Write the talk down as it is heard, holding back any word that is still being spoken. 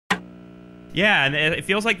Yeah, and it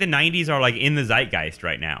feels like the 90s are like in the zeitgeist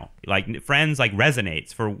right now. Like Friends like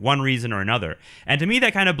resonates for one reason or another. And to me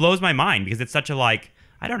that kind of blows my mind because it's such a like,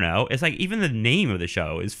 I don't know, it's like even the name of the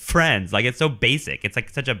show is Friends. Like it's so basic. It's like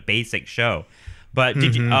such a basic show. But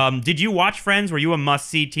did you watch Friends? Were you a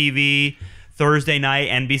must-see TV Thursday night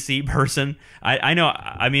NBC person? I know,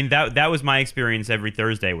 I mean that was my experience every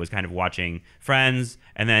Thursday was kind of watching Friends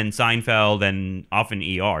and then Seinfeld and often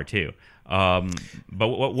ER too. But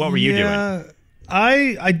what were you doing?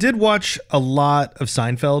 I did watch a lot of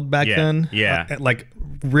Seinfeld back then. Yeah. Like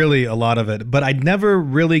really a lot of it. But I never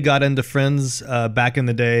really got into Friends back in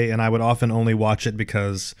the day, and I would often only watch it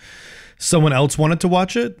because someone else wanted to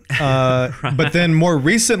watch it. But then more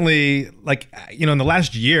recently, like, you know, in the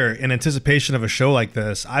last year, in anticipation of a show like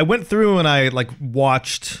this, I went through and I like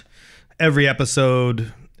watched every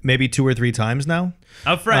episode maybe 2 or 3 times now.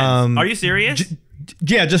 Of Friends. Are you serious?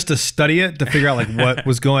 Yeah, just to study it, to figure out like what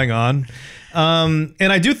was going on. And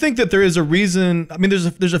I do think that there is a reason. I mean,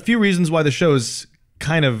 there's a few reasons why the show is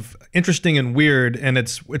kind of interesting and weird, and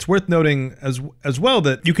it's worth noting as well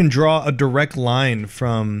that you can draw a direct line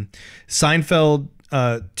from Seinfeld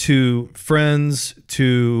to Friends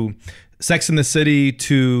to Sex and the City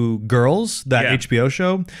to Girls, that HBO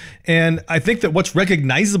show. And I think that what's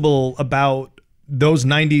recognizable about those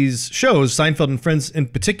 90s shows, Seinfeld and Friends in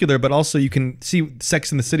particular, but also you can see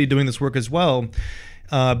Sex and the City doing this work as well,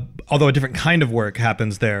 although a different kind of work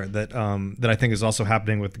happens there that I think is also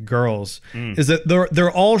happening with Girls, is that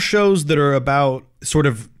they're all shows that are about sort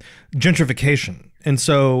of gentrification. And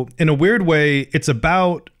so in a weird way, it's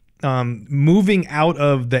about moving out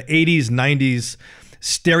of the 80s, 90s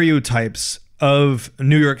stereotypes of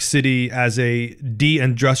New York City as a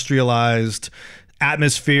de-industrialized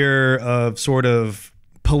atmosphere of sort of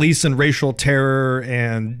police and racial terror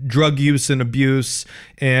and drug use and abuse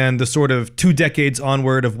and the sort of 2 decades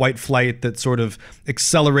onward of white flight that sort of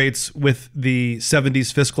accelerates with the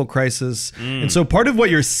 70s fiscal crisis. And so part of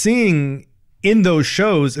what you're seeing in those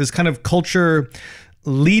shows is kind of culture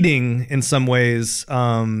leading in some ways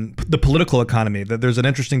the political economy, that there's an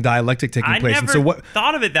interesting dialectic taking place. I never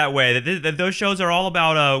thought of it that way, that those shows are all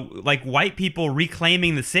about like white people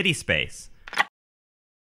reclaiming the city space.